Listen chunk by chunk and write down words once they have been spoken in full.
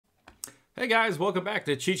Hey guys, welcome back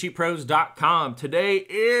to CheatSheetPros.com. Today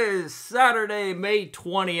is Saturday, May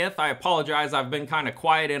 20th. I apologize, I've been kind of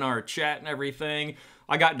quiet in our chat and everything.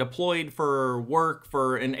 I got deployed for work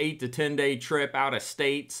for an 8 to 10 day trip out of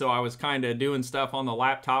state, so I was kind of doing stuff on the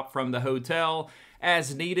laptop from the hotel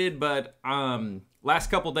as needed, but last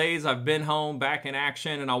couple days I've been home back in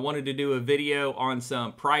action, and I wanted to do a video on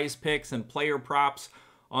some prize picks and player props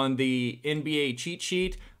on the NBA cheat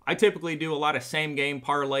sheet. I typically do a lot of same game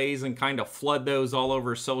parlays and kind of flood those all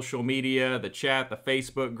over social media, the chat, the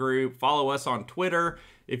Facebook group. Follow us on Twitter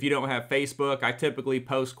if you don't have Facebook. I typically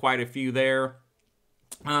post quite a few there.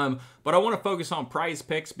 But I want to focus on prize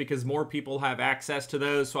picks because more people have access to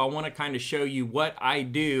those. So I want to kind of show you what I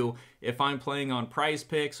do if I'm playing on prize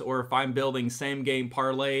picks or if I'm building same game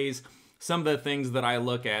parlays, some of the things that I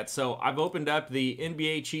look at. So I've opened up the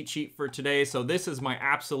NBA cheat sheet for today. So this is my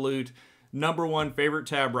absolute #1 favorite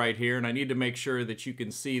tab right here, and I need to make sure that you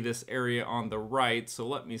can see this area on the right. So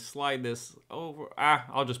let me slide this over.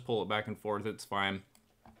 I'll just pull it back and forth. It's fine.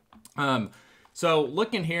 So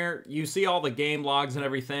looking here, you see all the game logs and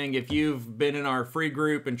everything. If you've been in our free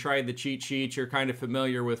group and tried the cheat sheet, you're kind of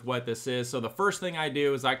familiar with what this is. So the first thing I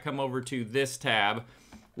do is I come over to this tab,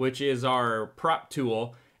 which is our prop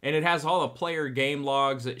tool, and it has all the player game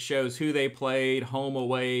logs. It shows who they played, home,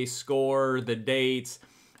 away, score, the dates.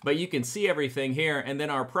 But you can see everything here, and then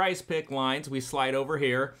our prize pick lines, we slide over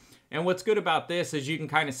here. And what's good about this is you can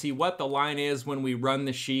kind of see what the line is when we run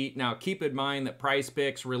the sheet. Now, keep in mind that Prize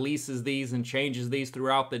Picks releases these and changes these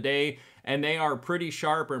throughout the day, and they are pretty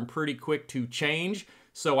sharp and pretty quick to change.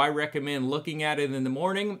 So I recommend looking at it in the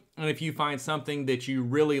morning, and if you find something that you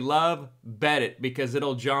really love, bet it, because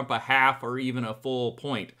it'll jump a half or even a full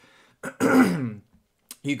point.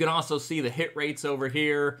 You can also see the hit rates over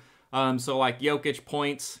here. So like Jokic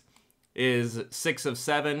points is 6 of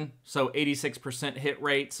 7, so 86% hit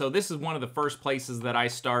rate. So this is one of the first places that I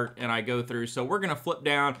start and I go through. So we're going to flip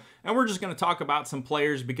down and we're just going to talk about some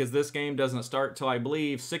players because this game doesn't start till I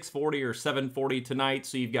believe 6:40 or 7:40 tonight.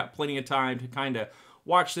 So you've got plenty of time to kind of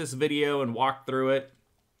watch this video and walk through it.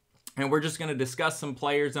 And we're just going to discuss some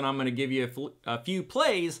players, and I'm going to give you a few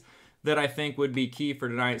plays that I think would be key for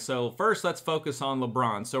tonight. So first, let's focus on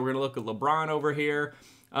LeBron. So we're going to look at LeBron over here.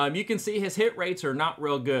 You can see his hit rates are not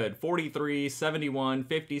real good. 43, 71,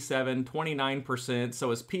 57, 29%. So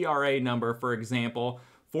his PRA number, for example,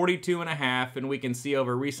 42.5. And we can see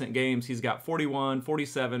over recent games, he's got 41,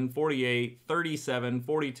 47, 48, 37,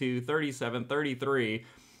 42, 37, 33.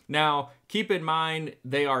 Now, keep in mind,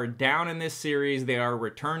 they are down in this series. They are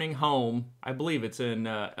returning home. I believe it's in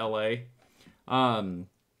LA.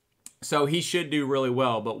 So he should do really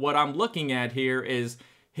well. But what I'm looking at here is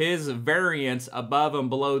his variance above and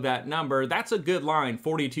below that number. That's a good line,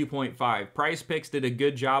 42.5. Prize Picks did a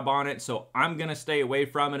good job on it, so I'm going to stay away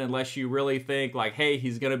from it unless you really think like, hey,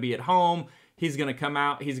 he's going to be at home, he's going to come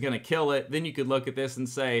out, he's going to kill it. Then you could look at this and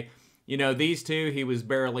say, you know, these two, he was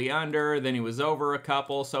barely under, then he was over a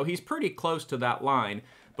couple, so he's pretty close to that line.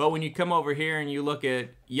 But when you come over here and you look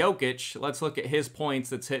at Jokic, let's look at his points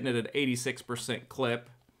that's hitting it at 86% clip.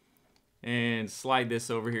 And slide this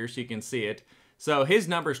over here so you can see it. So his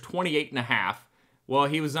number's 28.5. Well,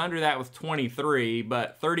 he was under that with 23,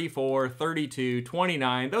 but 34, 32,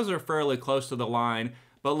 29, those are fairly close to the line.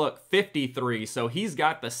 But look, 53. So he's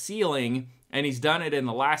got the ceiling, and he's done it in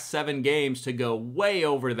the last 7 games to go way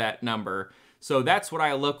over that number. So that's what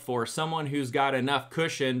I look for, someone who's got enough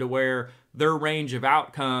cushion to where their range of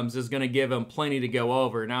outcomes is going to give them plenty to go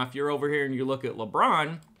over. Now, if you're over here and you look at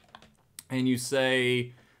LeBron and you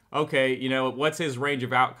say, okay, you know, what's his range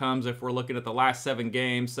of outcomes if we're looking at the last 7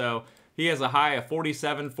 games? So he has a high of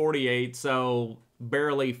 47, 48, so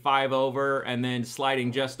barely 5 over and then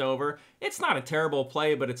sliding just over. It's not a terrible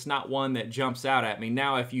play, but it's not one that jumps out at me.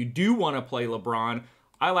 Now, if you do want to play LeBron,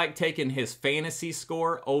 I like taking his fantasy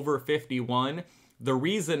score over 51. The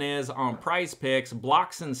reason is on Prize Picks,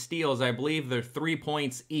 blocks and steals, I believe they're 3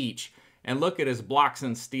 points each. And look at his blocks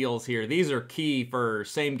and steals here. These are key for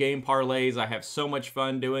same game parlays. I have so much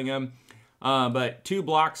fun doing them. But 2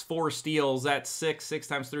 blocks, 4 steals, that's 6. 6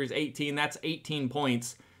 times 3 is 18. That's 18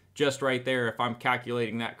 points just right there if I'm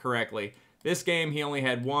calculating that correctly. This game, he only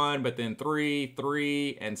had 1, but then 3,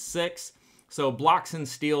 3, and 6. So blocks and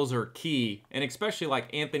steals are key. And especially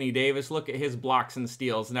like Anthony Davis, look at his blocks and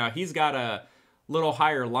steals. Now, he's got a little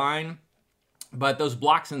higher line, but those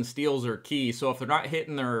blocks and steals are key. So if they're not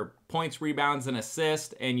hitting their points, rebounds, and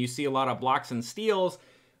assists, and you see a lot of blocks and steals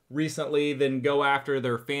recently, then go after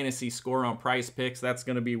their fantasy score on Prize Picks. That's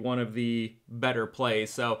going to be one of the better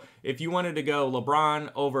plays. So if you wanted to go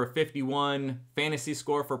LeBron over 51 fantasy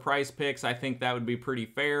score for Prize Picks, I think that would be pretty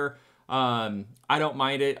fair. I don't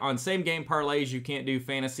mind it. On same game parlays, you can't do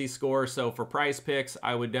fantasy score. So for price picks,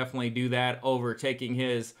 I would definitely do that over taking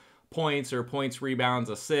his points or points, rebounds,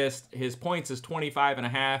 assists. His points is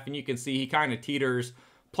 25.5, and you can see he kind of teeters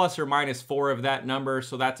plus or minus 4 of that number.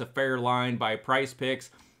 So that's a fair line by price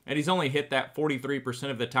picks. And he's only hit that 43%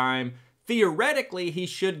 of the time. Theoretically, he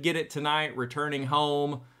should get it tonight, returning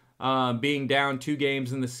home, being down 2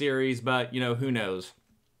 games in the series, but, you know, who knows.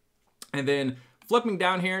 And then flipping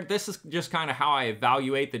down here, this is just kind of how I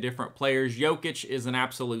evaluate the different players. Jokic is an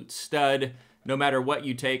absolute stud. No matter what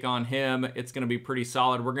you take on him, it's going to be pretty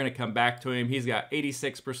solid. We're going to come back to him. He's got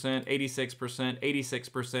 86%, 86%,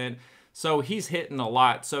 86%. So he's hitting a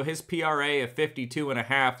lot. So his PRA of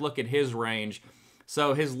 52.5, look at his range.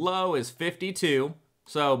 So his low is 52.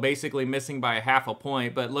 So basically missing by a half a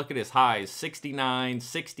point, but look at his highs, 69,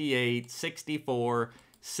 68, 64,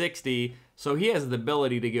 60. So he has the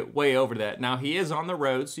ability to get way over that. Now he is on the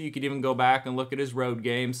road, so you could even go back and look at his road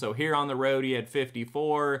games. So here on the road, he had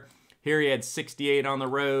 54. Here he had 68 on the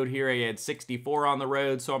road. Here he had 64 on the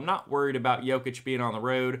road. So I'm not worried about Jokic being on the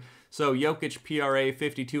road. So Jokic PRA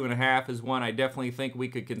 52.5 is one I definitely think we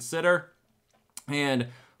could consider. And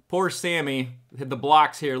poor Sammy hit the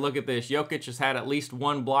blocks here. Look at this. Jokic has had at least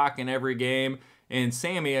 1 block in every game. And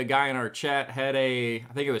Sammy, a guy in our chat, had I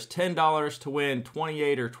think it was $10 to win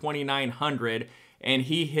 28 or 2,900. And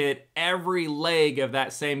he hit every leg of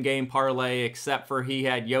that same game parlay except for he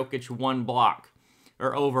had Jokic 1 block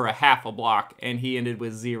or over a half a block. And he ended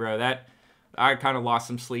with 0. That I kind of lost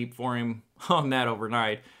some sleep for him on that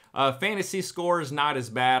overnight. Fantasy score is not as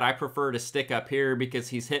bad. I prefer to stick up here because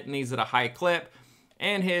he's hitting these at a high clip.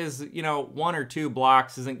 And his, 1 or 2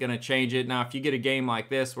 blocks isn't going to change it. Now, if you get a game like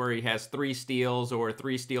this where he has 3 steals or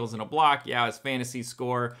 3 steals and a block, yeah, his fantasy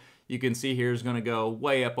score, you can see here, is going to go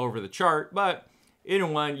way up over the chart. But either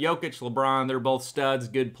one, Jokic, LeBron, they're both studs,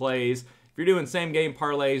 good plays. If you're doing same game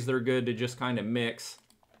parlays, they're good to just kind of mix.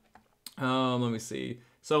 Let me see.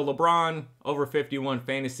 So LeBron, over 51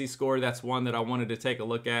 fantasy score. That's one that I wanted to take a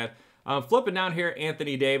look at. Flipping down here,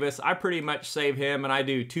 Anthony Davis. I pretty much save him, and I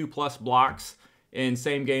do 2+ blocks in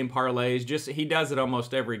same game parlays. Just he does it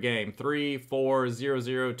almost every game. 3, 4, 0,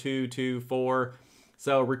 0, 2, 2, 4.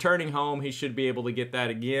 So returning home, he should be able to get that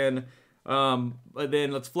again. But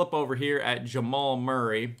then let's flip over here at Jamal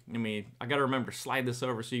Murray. I got to remember to slide this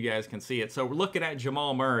over so you guys can see it. So we're looking at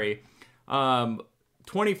Jamal Murray.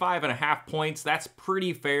 25.5 points. That's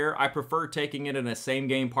pretty fair. I prefer taking it in a same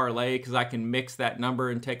game parlay because I can mix that number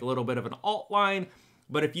and take a little bit of an alt line.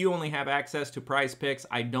 But if you only have access to price picks,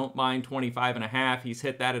 I don't mind 25.5. He's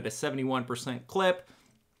hit that at a 71% clip.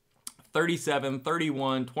 37,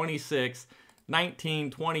 31, 26,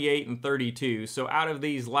 19, 28, and 32. So out of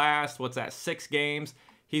these last, 6 games,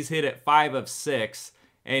 he's hit at 5 of 6.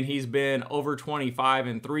 And he's been over 25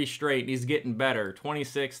 in 3 straight. He's getting better.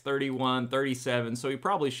 26, 31, 37. So he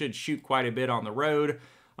probably should shoot quite a bit on the road.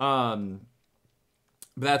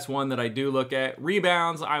 That's one that I do look at.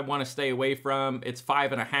 Rebounds, I want to stay away from. It's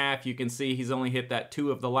 5.5. You can see he's only hit that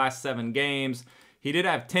 2 of the last 7 games. He did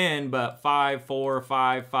have 10, but 5, 4,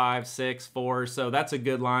 5, 5, 6, 4. So that's a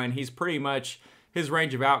good line. He's pretty much, his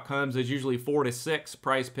range of outcomes is usually 4 to 6.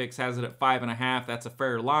 Price Picks has it at 5.5. That's a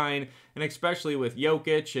fair line. And especially with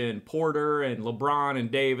Jokic and Porter and LeBron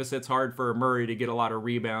and Davis, it's hard for Murray to get a lot of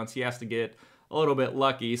rebounds. He has to get a little bit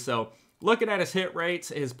lucky. So looking at his hit rates,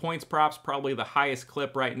 his points props probably the highest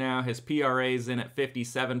clip right now. His PRA is in at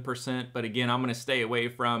 57%. But again, I'm going to stay away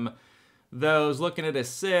from those. Looking at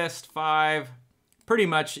assist, 5. Pretty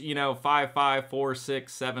much, 5, 5, 4,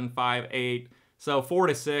 6, 7, 5, 8. So 4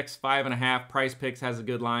 to 6, 5.5. Price Picks has a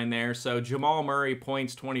good line there. So Jamal Murray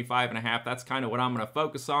points 25.5. That's kind of what I'm going to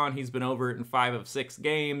focus on. He's been over it in 5 of 6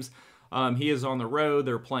 games. He is on the road.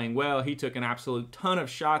 They're playing well. He took an absolute ton of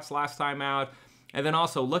shots last time out. And then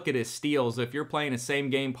also look at his steals. If you're playing a same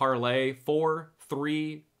game parlay, 4,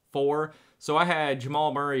 3, 4. So I had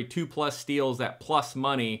Jamal Murray 2+ steals at plus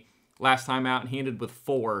money last time out, and he ended with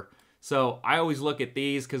 4. So I always look at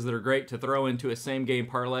these because they're great to throw into a same game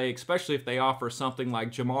parlay, especially if they offer something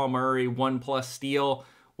like Jamal Murray 1+ steal.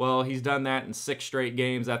 Well, he's done that in 6 straight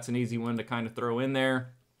games. That's an easy one to kind of throw in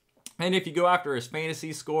there. And if you go after his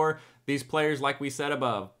fantasy score, these players, like we said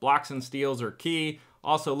above, blocks and steals are key.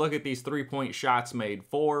 Also, look at these 3-point shots made.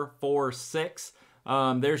 4, 4, 6.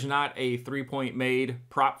 There's not a 3-point made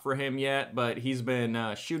prop for him yet, but he's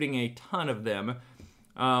been shooting a ton of them.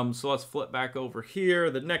 So let's flip back over here.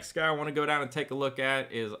 The next guy I want to go down and take a look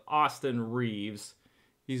at is Austin Reeves.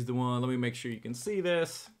 He's the one. Let me make sure you can see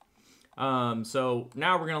this. So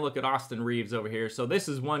now we're going to look at Austin Reeves over here. So this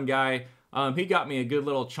is one guy He got me a good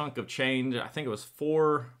little chunk of change. I think it was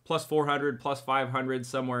 4 plus 400 plus 500,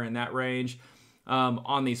 somewhere in that range,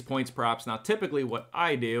 on these points props. Now, typically what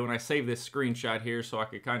I do, and I save this screenshot here so I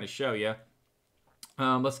could kind of show you.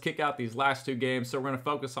 Let's kick out these last 2 games. So we're going to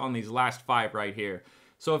focus on these last 5 right here.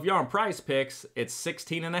 So if you're on Prize Picks, it's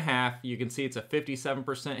 16.5. You can see it's a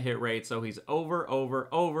 57% hit rate. So he's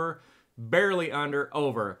over, barely under,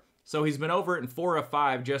 over. So he's been over it in 4 of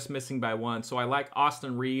 5, just missing by 1. So I like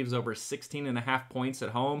Austin Reeves over 16.5 points at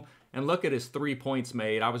home. And look at his 3 points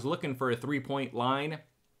made. I was looking for a 3-point line.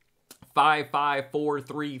 5, 5, 4,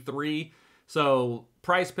 3, 3. So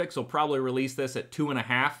Prize Picks will probably release this at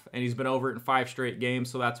 2.5, and he's been over it in 5 straight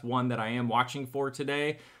games. So that's one that I am watching for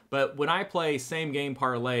today. But when I play same game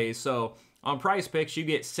parlays, so on Prize Picks, you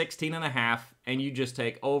get 16.5, and you just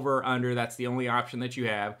take over or under. That's the only option that you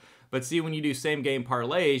have. But see, when you do same game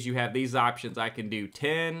parlays, you have these options. I can do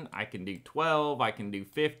 10, I can do 12, I can do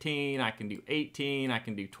 15, I can do 18, I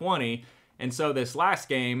can do 20. And so this last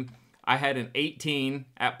game, I had an 18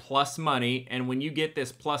 at plus money. And when you get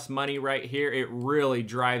this plus money right here, it really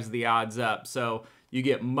drives the odds up. So you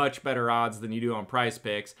get much better odds than you do on Prize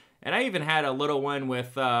Picks. And I even had a little one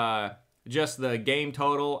with just the game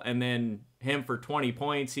total and then him for 20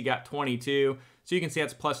 points. He got 22. So you can see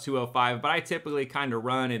that's plus 205. But I typically kind of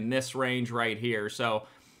run in this range right here. So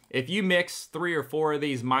if you mix 3 or 4 of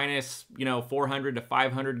these minus, 400 to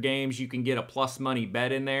 500 games, you can get a plus money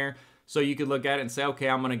bet in there. So you could look at it and say, okay,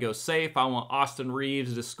 I'm going to go safe. I want Austin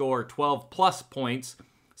Reeves to score 12 plus points.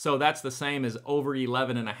 So that's the same as over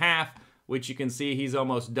 11.5, which you can see he's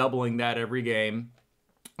almost doubling that every game.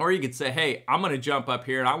 Or you could say, hey, I'm going to jump up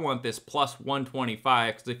here and I want this plus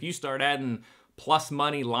 125. Because if you start adding plus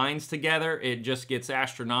money lines together, it just gets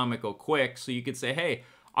astronomical quick. So you could say, hey,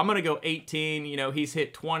 I'm going to go 18. He's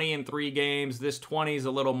hit 20 in 3 games. This 20 is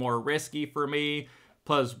a little more risky for me.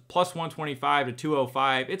 Plus 125 to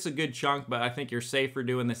 205. It's a good chunk, but I think you're safer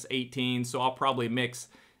doing this 18. So I'll probably mix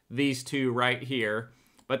these 2 right here.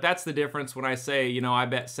 But that's the difference when I say, I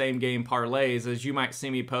bet same game parlays, as you might see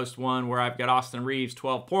me post one where I've got Austin Reeves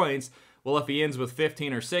 12 points. Well, if he ends with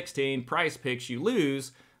 15 or 16, Prize Picks, you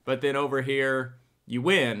lose. But then over here, you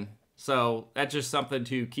win. So that's just something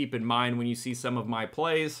to keep in mind when you see some of my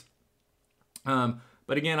plays. But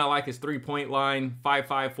again, I like his 3-point line, 5,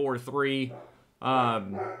 5, 4, 3,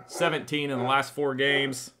 17 in the last 4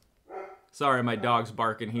 games. Sorry, my dog's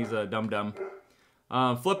barking. He's a dum-dum.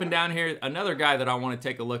 Flipping down here, another guy that I want to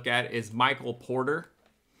take a look at is Michael Porter.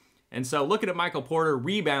 And so looking at Michael Porter,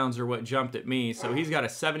 rebounds are what jumped at me. So he's got a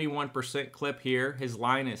 71% clip here. His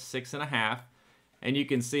line is 6.5. And you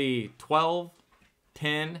can see 12,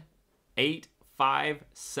 10, 8, 5,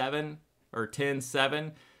 7, or 10,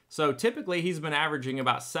 7. So typically he's been averaging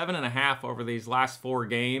about 7.5 over these last 4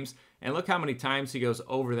 games. And look how many times he goes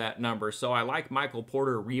over that number. So I like Michael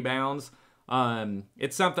Porter rebounds.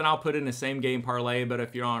 It's something I'll put in the same game parlay, but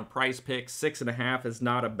if you're on Prize Picks, 6.5 is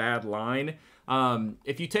not a bad line.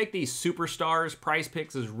 If you take these superstars, Prize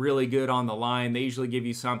Picks is really good on the line. They usually give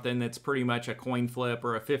you something that's pretty much a coin flip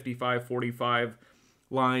or a 55-45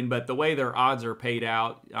 line, but the way their odds are paid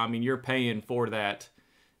out, you're paying for that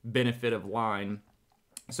benefit of line.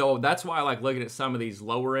 So that's why I like looking at some of these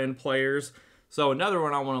lower end players. So another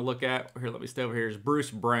one I want to look at, here, let me stay over here, is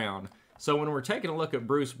Bruce Brown. So when we're taking a look at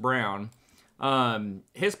Bruce Brown,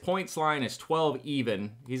 his points line is 12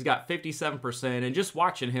 even. He's got 57%, and just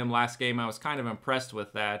watching him last game, I was kind of impressed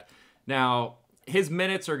with that. Now, his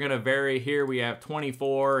minutes are going to vary. Here we have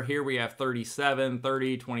 24, here we have 37,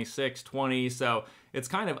 30, 26, 20, so it's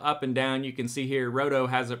kind of up and down. You can see here, Roto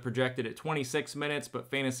has it projected at 26 minutes, but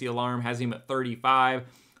Fantasy Alarm has him at 35.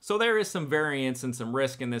 So there is some variance and some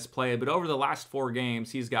risk in this play, but over the last 4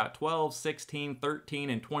 games, he's got 12, 16, 13,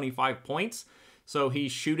 and 25 points. So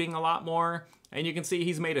he's shooting a lot more, and you can see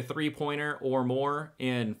he's made a 3-pointer or more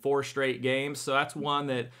in 4 straight games. So that's one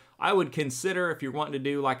that I would consider if you're wanting to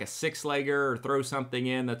do like a 6-legger or throw something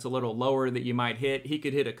in that's a little lower that you might hit. He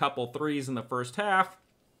could hit a couple 3s in the first half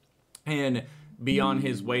and be on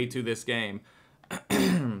his way to this game.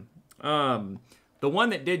 The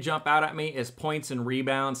one that did jump out at me is points and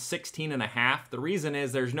rebounds, 16.5. The reason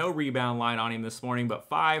is there's no rebound line on him this morning, but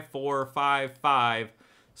 5, 4, 5, 5.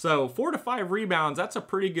 So 4 to 5 rebounds, that's a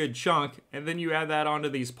pretty good chunk. And then you add that onto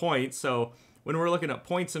these points. So when we're looking at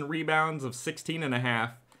points and rebounds of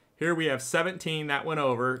 16.5, here we have 17, that went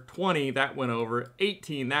over, 20, that went over,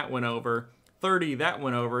 18, that went over, 30, that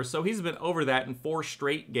went over. So he's been over that in 4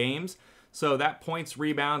 straight games. So that points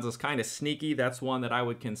rebounds is kind of sneaky. That's one that I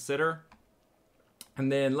would consider. And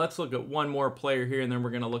then let's look at one more player here, and then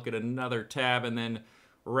we're going to look at another tab and then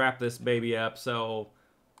wrap this baby up. So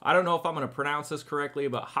I don't know if I'm going to pronounce this correctly,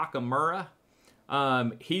 but Hakamura.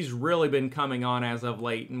 He's really been coming on as of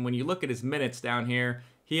late. And when you look at his minutes down here,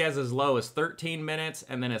 he has as low as 13 minutes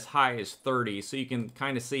and then as high as 30. So you can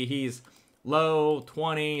kind of see he's low,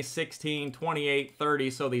 20, 16, 28,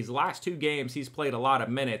 30. So these last two games, he's played a lot of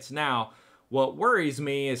minutes. Now, what worries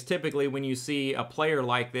me is typically when you see a player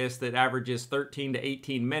like this that averages 13 to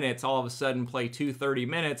 18 minutes, all of a sudden play 30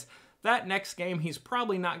 minutes, that next game, he's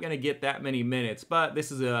probably not going to get that many minutes. But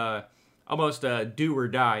this is almost a do or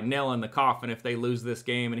die, nail in the coffin if they lose this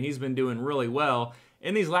game. And he's been doing really well.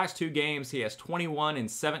 In these last two games, he has 21 and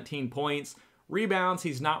 17 points. Rebounds,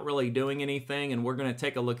 he's not really doing anything. And we're going to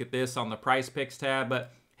take a look at this on the Price Picks tab.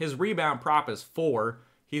 But his rebound prop is 4.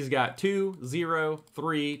 He's got 2, 0,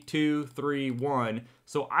 3, 2, 3, 1.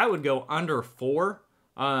 So I would go under 4.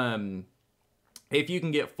 If you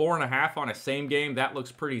can get 4.5 on a same game, that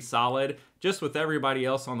looks pretty solid. Just with everybody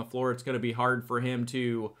else on the floor, it's going to be hard for him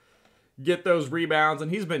to get those rebounds.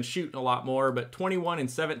 And he's been shooting a lot more, but 21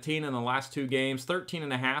 and 17 in the last two games,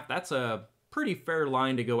 13.5. That's a pretty fair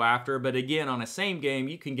line to go after. But again, on a same game,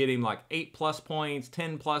 you can get him like 8+ points,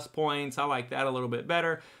 10+ points. I like that a little bit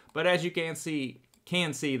better. But as you can see,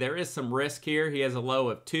 there is some risk here. He has a low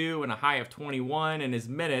of 2 and a high of 21, and his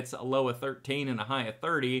minutes a low of 13 and a high of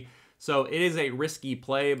 30. So it is a risky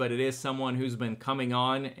play, but it is someone who's been coming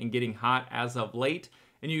on and getting hot as of late.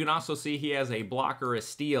 And you can also see he has a block or a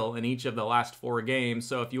steal in each of the last 4 games.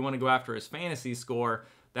 So if you want to go after his fantasy score,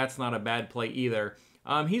 that's not a bad play either.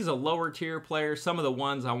 He's a lower tier player. Some of the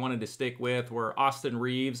ones I wanted to stick with were Austin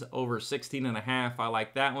Reeves over 16.5. I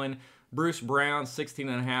like that one. Bruce Brown,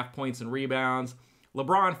 16.5 points and rebounds.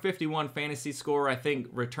 LeBron, 51 fantasy score. I think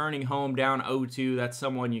returning home down 0-2, that's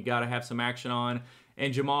someone you got to have some action on.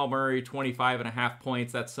 And Jamal Murray, 25.5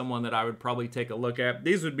 points. That's someone that I would probably take a look at.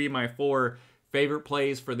 These would be my 4 favorite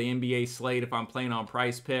plays for the NBA slate if I'm playing on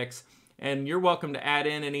Price Picks. And you're welcome to add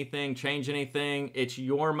in anything, change anything. It's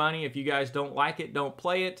your money. If you guys don't like it, don't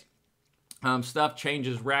play it. Stuff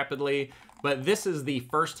changes rapidly. But this is the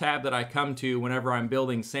first tab that I come to whenever I'm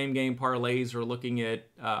building same-game parlays or looking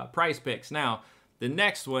at Price Picks. Now, the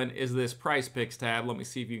next one is this Price Picks tab. Let me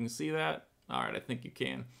see if you can see that. All right, I think you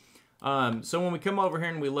can. So when we come over here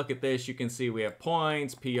and we look at this, you can see we have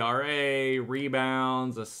points, PRA,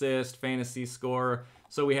 rebounds, assist, fantasy score.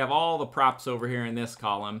 So we have all the props over here in this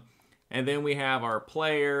column. And then we have our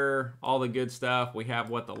player, all the good stuff. We have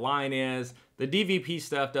what the line is. The DVP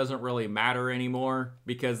stuff doesn't really matter anymore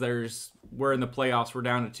because we're in the playoffs. We're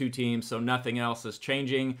down to 2 teams, so nothing else is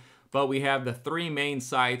changing. But we have the 3 main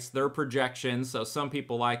sites, their projections. So some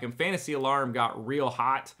people like them. Fantasy Alarm got real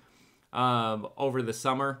hot over the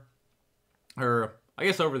summer, or I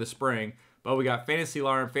guess over the spring. But we got Fantasy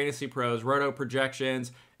Alarm, Fantasy Pros, Roto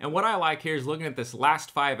projections. And what I like here is looking at this last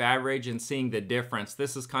 5 average and seeing the difference.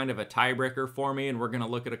 This is kind of a tiebreaker for me, and we're going to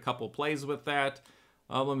look at a couple plays with that.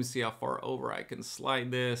 Let me see how far over I can slide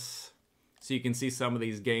this so you can see some of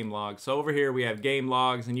these game logs. So over here we have game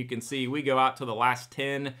logs, and you can see we go out to the last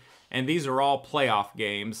 10, and these are all playoff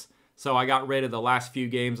games. So I got rid of the last few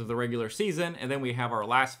games of the regular season, and then we have our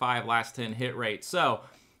last 5, last 10 hit rates. So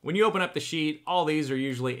when you open up the sheet, all these are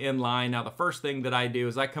usually in line. Now, the first thing that I do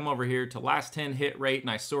is I come over here to last 10 hit rate, and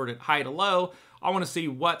I sort it high to low. I want to see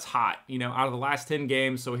what's hot, out of the last 10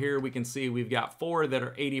 games. So here we can see we've got 4 that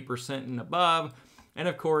are 80% and above. And,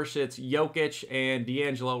 of course, it's Jokic and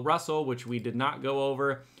D'Angelo Russell, which we did not go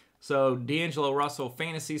over. So D'Angelo Russell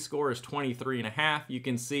fantasy score is 23.5. You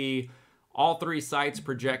can see all 3 sites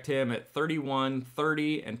project him at 31,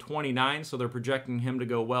 30, and 29. So they're projecting him to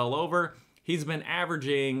go well over. He's been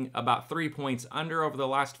averaging about 3 points under over the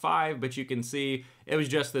last 5, but you can see it was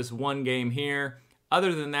just this one game here.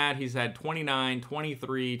 Other than that, he's had 29,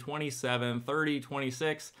 23, 27, 30,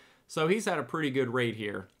 26. So he's had a pretty good rate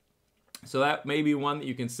here. So that may be one that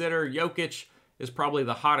you consider. Jokic is probably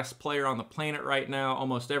the hottest player on the planet right now.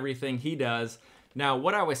 Almost everything he does. Now,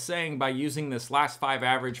 what I was saying by using this last 5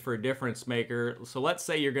 average for a difference maker, so let's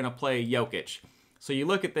say you're going to play Jokic. So you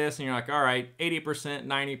look at this and you're like, all right, 80%,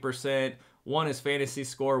 90%. One is fantasy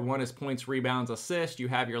score, one is points, rebounds, assist. You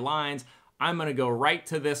have your lines. I'm going to go right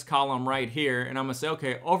to this column right here, and I'm going to say,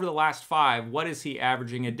 okay, over the last 5, what is he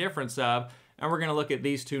averaging a difference of? And we're going to look at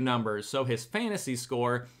these 2 numbers. So his fantasy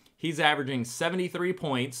score, he's averaging 73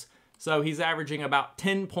 points. So he's averaging about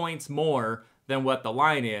 10 points more than what the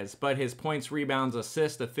line is. But his points, rebounds,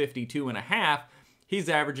 assist of 52.5, he's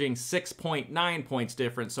averaging 6.9 points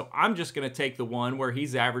difference. So I'm just going to take the one where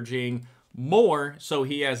he's averaging more, so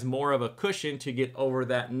he has more of a cushion to get over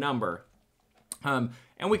that number.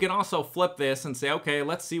 And we can also flip this and say, okay,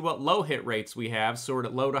 let's see what low hit rates we have, sort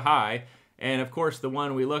of low to high. And of course, the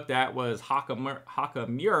one we looked at was Hakamura,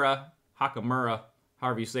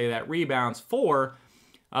 however you say that, rebounds 4.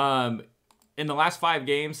 In the last 5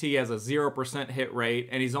 games, he has a 0% hit rate,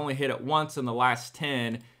 and he's only hit it once in the last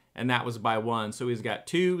 10, and that was by 1. So he's got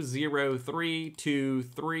 2, 0, 3, 2,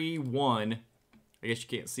 3, 1. I guess you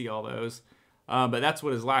can't see all those. But that's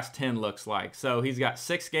what his last 10 looks like. So he's got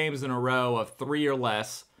 6 games in a row of 3 or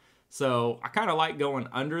less. So I kind of like going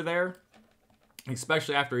under there,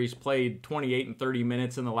 especially after he's played 28 and 30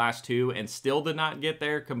 minutes in the last 2 and still did not get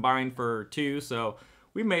there combined for 2. So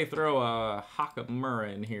we may throw a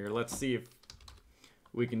Hakamura in here. Let's see if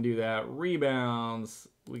we can do that. Rebounds,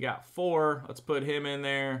 we got 4. Let's put him in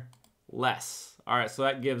there. Less. All right, so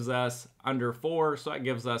that gives us under 4. So that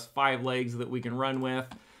gives us 5 legs that we can run with.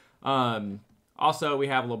 Also, we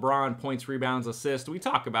have LeBron, points, rebounds, assists. We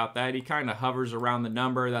talk about that. He kind of hovers around the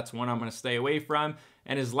number. That's one I'm going to stay away from.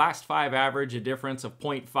 And his last 5 average, a difference of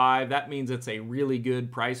 0.5. That means it's a really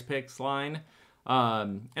good price picks line.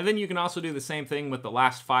 And then you can also do the same thing with the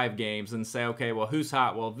last 5 games and say, okay, well, who's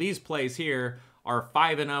hot? Well, these plays here are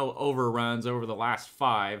 5-0 overruns over the last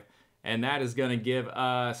 5. And that is going to give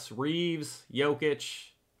us Reeves, Jokic.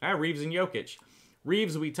 Reeves and Jokic.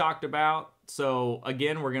 Reeves we talked about. So,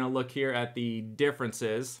 again, we're going to look here at the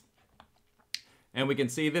differences. And we can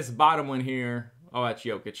see this bottom one here. Oh, that's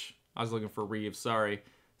Jokic. I was looking for Reeves, sorry.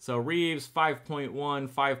 So, Reeves, 5.1,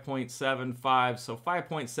 5.75. So,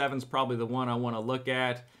 5.7 is probably the one I want to look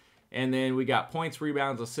at. And then we got points,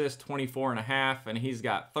 rebounds, assists, 24.5. And he's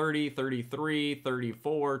got 30, 33,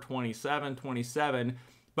 34, 27, 27.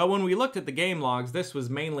 But when we looked at the game logs, this was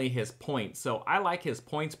mainly his points. So, I like his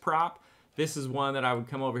points prop. This is one that I would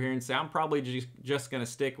come over here and say, I'm probably just going to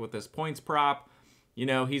stick with this points prop. You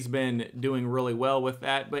know, he's been doing really well with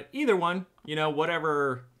that. But either one, you know,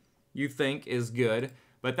 whatever you think is good.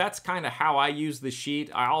 But that's kind of how I use the sheet.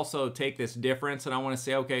 I also take this difference and I want to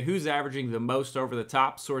say, okay, who's averaging the most over the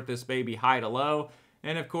top? Sort this baby high to low.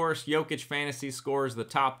 And of course, Jokic fantasy scores the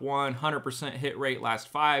top one, 100% hit rate last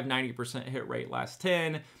 5, 90% hit rate last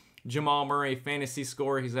 10. Jamal Murray fantasy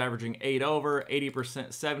score, he's averaging 8 over, 80%,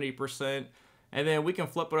 70%. And then we can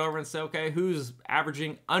flip it over and say, okay, who's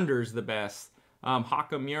averaging unders the best?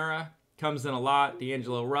 Hakamura comes in a lot.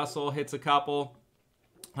 D'Angelo Russell hits a couple.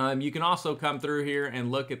 You can also come through here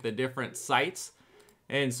and look at the different sites.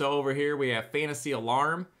 And so over here we have Fantasy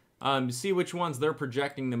Alarm. See which ones they're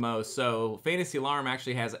projecting the most. So Fantasy Alarm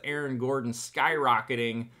actually has Aaron Gordon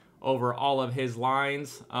skyrocketing over all of his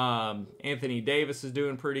lines. Anthony Davis is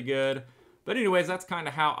doing pretty good. But anyways, that's kind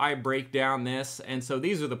of how I break down this. And so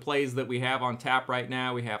these are the plays that we have on tap right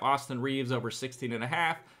now. We have Austin Reeves over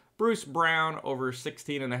 16.5. Bruce Brown over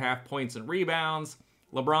 16.5 points and rebounds.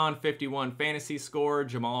 LeBron, 51 fantasy score.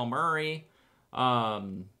 Jamal Murray,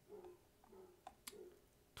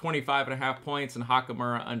 25.5 points. And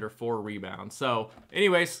Hakamura under 4 rebounds. So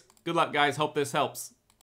anyways, good luck, guys. Hope this helps.